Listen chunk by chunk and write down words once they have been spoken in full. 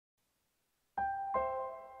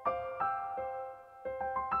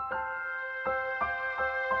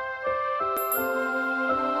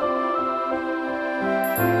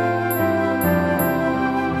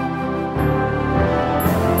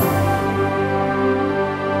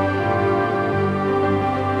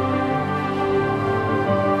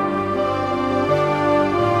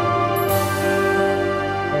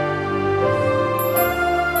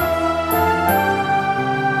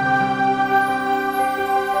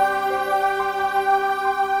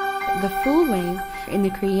the full wave in the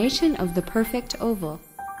creation of the perfect oval.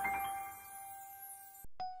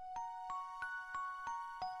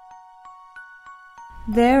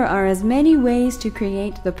 There are as many ways to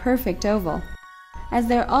create the perfect oval as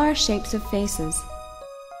there are shapes of faces.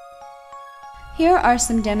 Here are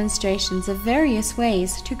some demonstrations of various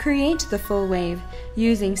ways to create the full wave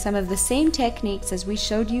using some of the same techniques as we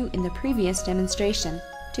showed you in the previous demonstration,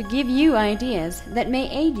 to give you ideas that may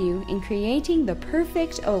aid you in creating the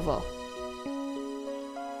perfect oval.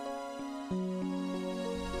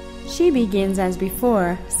 She begins as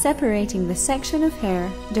before, separating the section of hair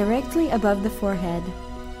directly above the forehead.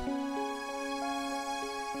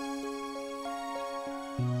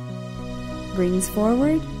 Brings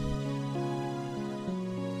forward,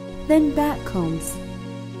 then back combs.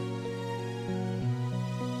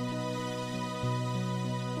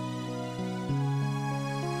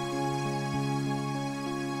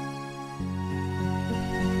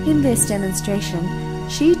 In this demonstration,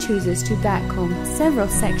 she chooses to backcomb several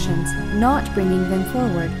sections, not bringing them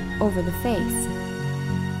forward over the face.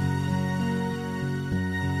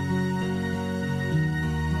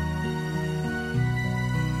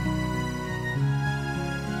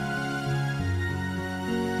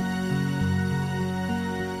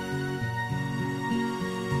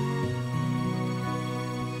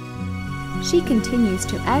 She continues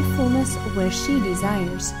to add fullness where she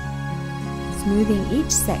desires, smoothing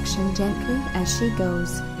each section gently as she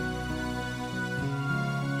goes.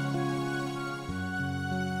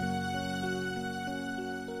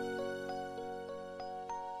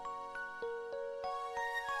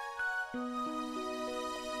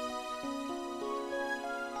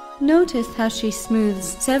 Notice how she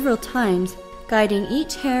smooths several times, guiding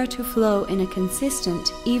each hair to flow in a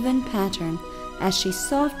consistent, even pattern as she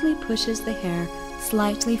softly pushes the hair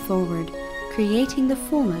slightly forward, creating the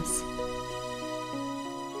fullness.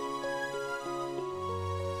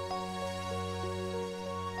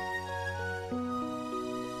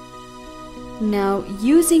 Now,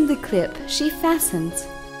 using the clip, she fastens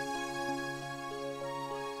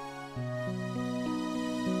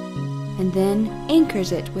and then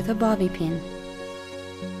anchors it with a bobby pin.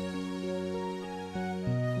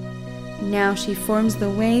 Now she forms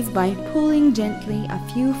the wave by pulling gently a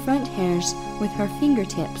few front hairs with her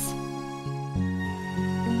fingertips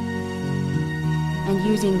and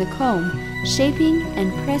using the comb, shaping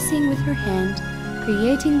and pressing with her hand,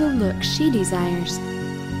 creating the look she desires.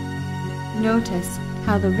 Notice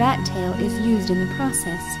how the rat tail is used in the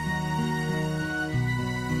process.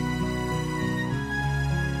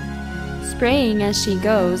 Spraying as she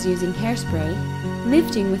goes using hairspray,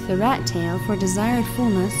 lifting with the rat tail for desired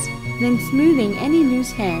fullness, then smoothing any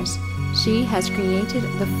loose hairs, she has created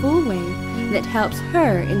the full wave that helps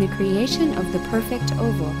her in the creation of the perfect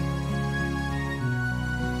oval.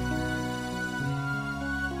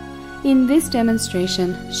 In this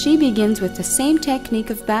demonstration, she begins with the same technique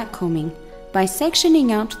of backcombing by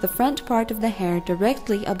sectioning out the front part of the hair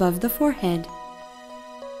directly above the forehead.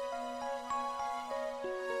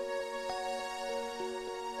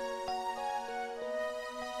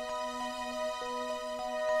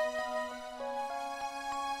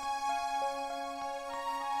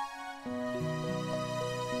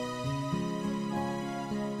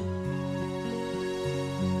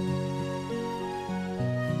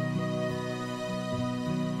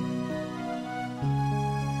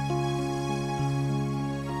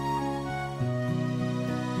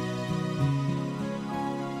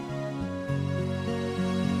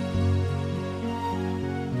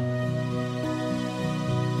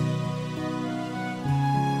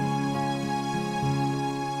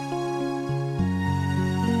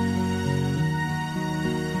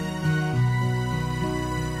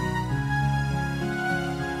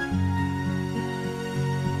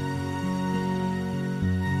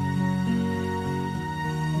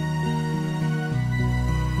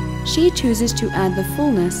 She chooses to add the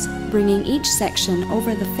fullness, bringing each section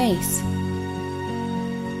over the face.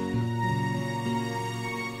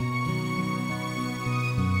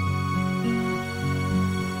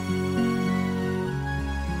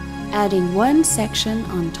 Adding one section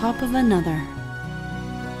on top of another.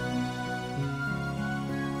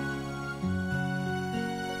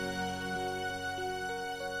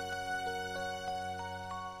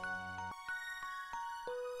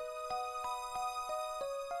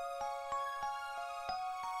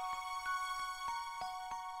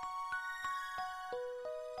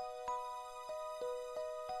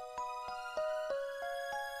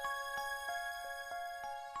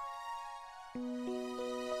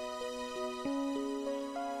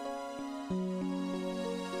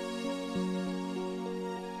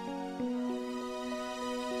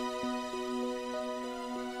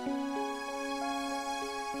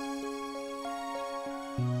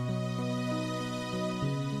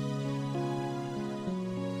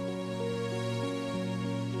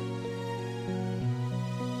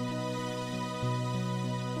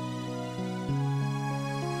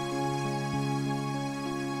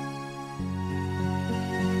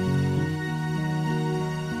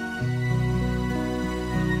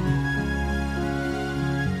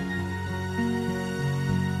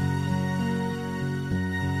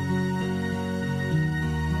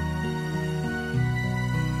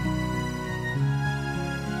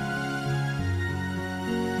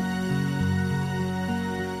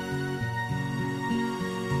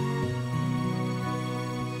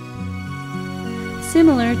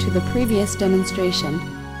 Similar to the previous demonstration,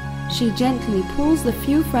 she gently pulls the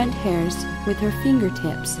few front hairs with her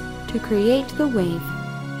fingertips to create the wave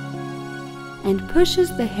and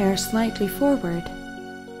pushes the hair slightly forward,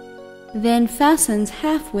 then fastens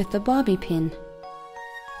half with the bobby pin.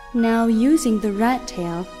 Now, using the rat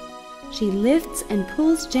tail, she lifts and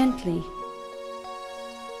pulls gently.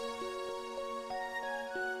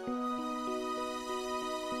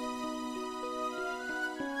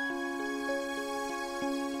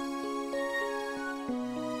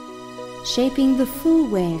 Shaping the full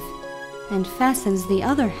wave, and fastens the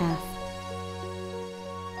other half.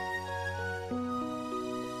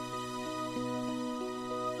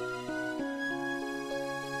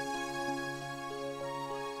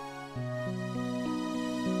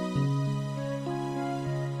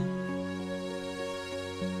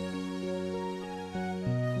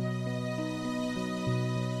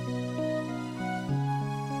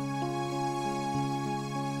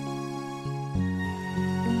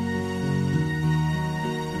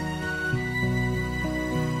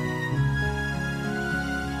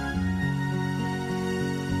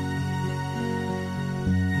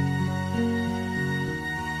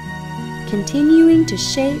 Continuing to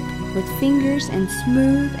shape with fingers and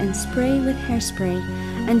smooth and spray with hairspray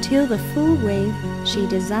until the full wave she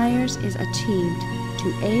desires is achieved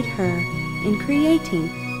to aid her in creating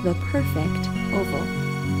the perfect oval.